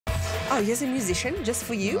Oh, here's a musician, just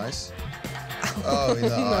for you. Nice. Oh, in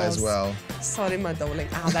the eye as well. Sorry, my darling.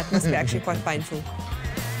 Oh, that must be actually quite painful.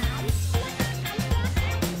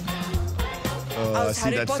 Oh, I see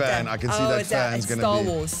Harry that Potter. fan. I can see that fan's going to be... Star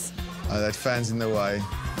Wars. Oh, that fan's in the way.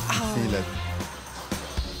 Oh. Feel it.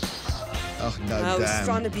 Oh, no, I was damn.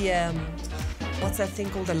 trying to be, what's that thing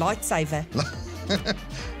called? A lightsaber.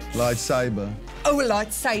 Lightsaber. Oh, a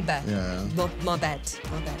lightsaber. Yeah. My bad.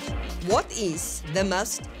 What is the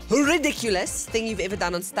most ridiculous thing you've ever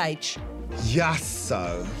done on stage? Yes,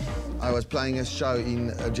 so I was playing a show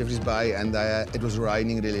in Jeffreys Bay, and it was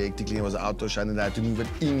raining really hectically. It was an outdoor show, and they had to move it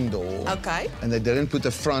indoor. Okay. And they didn't put the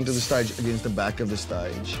front of the stage against the back of the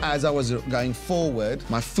stage. As I was going forward,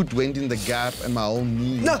 my foot went in the gap, and my whole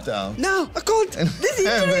knee went down. No, I can't. This is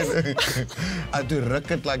injuries. I had to ruck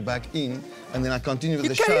it like back in, and then I continued with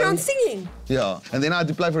the show. You carried on singing? Yeah. And then I had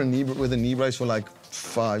to play with a knee brace for like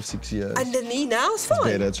 5-6 years. And the knee now is fine? It's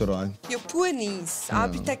better, it's all right. Your poor knees. I'll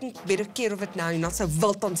be taking better care of it now. You're not so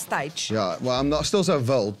wild on stage. Yeah, well, I'm not still so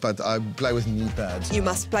wild, but I play with knee pads. You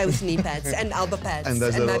must play with knee pads and elbow pads. And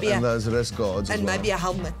those wrist guards and as well. maybe a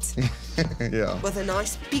helmet. Yeah. With a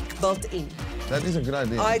nice peak built in. That is a good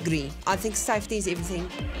idea. I agree. I think safety is everything,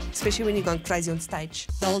 especially when you're going crazy on stage.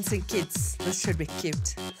 Dancing kids, this should be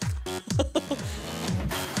cute.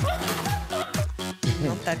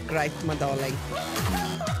 Not that great, my darling.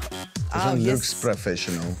 This one looks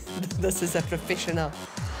professional. This is a professional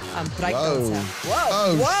break Whoa. dancer. Whoa!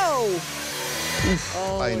 Oh. Whoa! Oof,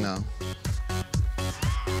 I know.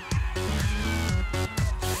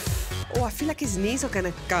 Oh, I feel like his knees are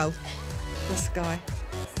gonna go. This guy.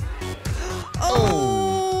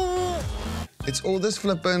 Oh! It's all this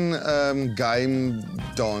flippin' game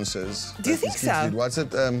dances. Do you think so? What's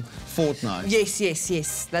it? Fortnite.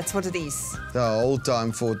 Yes. That's what it is. The whole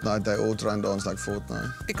time Fortnite, they all try and dance like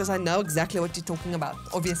Fortnite. Because I know exactly what you're talking about,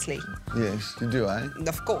 obviously. Yes, you do, eh?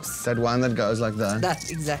 Of course. That one that goes like that.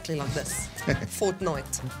 That, exactly like this.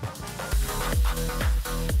 Fortnite.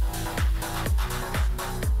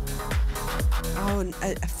 Oh,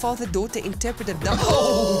 a father-daughter interpretive dance.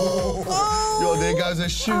 Yo, there goes a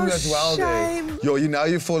shoe as well shame. there. Yo, you know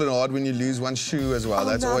you've fallen hard when you lose one shoe as well.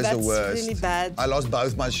 That's always the worst. That's really bad. I lost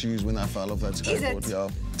both my shoes when I fell off that skateboard. Is it? Yeah.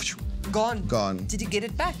 Gone? Gone. Did you get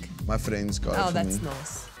it back? My friends got it for me. Oh, that's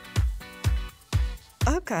nice.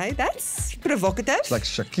 Okay, that's provocative. It's like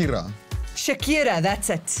Shakira. Shakira, that's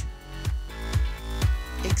it.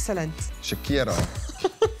 Excellent. Shakira.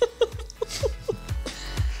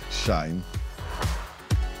 Shine.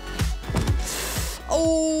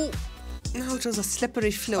 Oh, no, it was a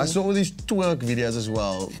slippery floor. I saw all these twerk videos as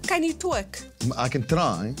well. Can you twerk? I can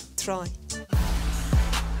try. Try.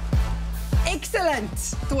 Excellent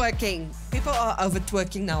twerking. People are over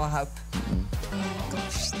twerking now, I hope. Oh,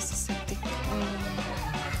 gosh, this is so thick.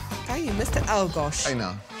 Okay, you missed it. Oh, gosh. I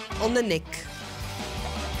know. On the neck.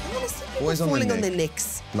 I want to see people Always falling on the on their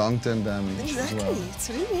necks. Long-term damage Exactly. as well. It's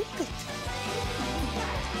really epic.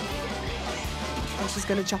 Oh, she's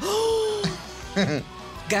going to jump.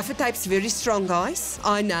 Gaffer tape's very strong, guys.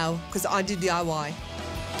 I know, because I do DIY.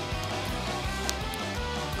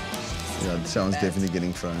 Yeah, someone's definitely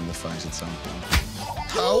getting thrown in the face at some point.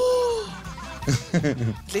 Oh!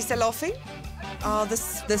 At least they're laughing. Oh,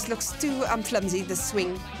 this looks too flimsy, the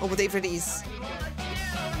swing, or whatever it is.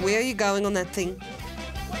 Where are you going on that thing?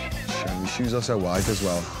 Shame, your shoes are so white as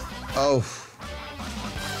well. Oh.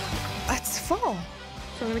 That's far.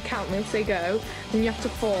 So I'm going to count them as they go, and you have to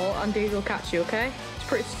fall, and Dave will catch you, okay? It's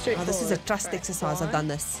pretty straightforward. Oh, this is a trust exercise. 1, I've done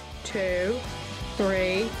this. 2,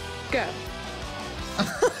 3, go.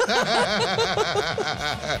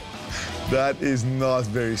 That is not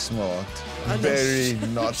very smart. Very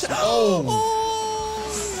not smart. Oh!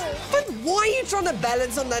 But why are you trying to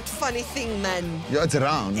balance on that funny thing, man? Yeah, it's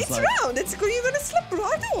round. It's like... round. It's you're going to slip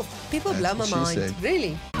right off. People blow my mind. Said.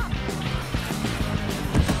 Really.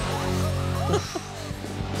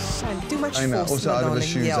 Shame. Too much I know. force, Also my out of darling. his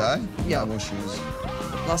shoes, Yeah. eh? Yeah. No more shoes.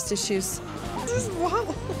 Lost his shoes. Wow.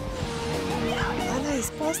 Oh no,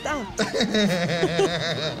 he's passed out.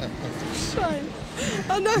 Shame.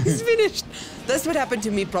 Oh no, he's finished. This would happen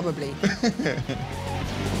to me probably.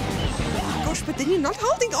 Gosh, but then you're not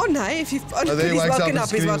holding on, hey? If you've then he he's wakes woken up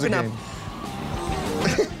up, and he's woken screams up.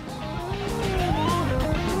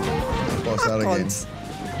 Pass out again.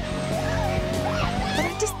 But I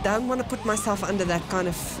just don't want to put myself under that kind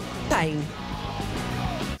of pain.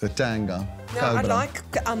 The tanga. No, I like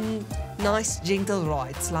nice, gentle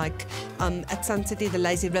rides, like at Sun City, the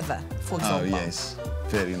Lazy River, for Oh, example. yes.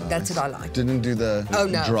 Very nice. That's what I like. Didn't do the Oh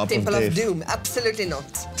no, drop Temple of of death. Doom. Absolutely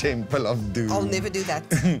not. Temple of Doom. I'll never do that.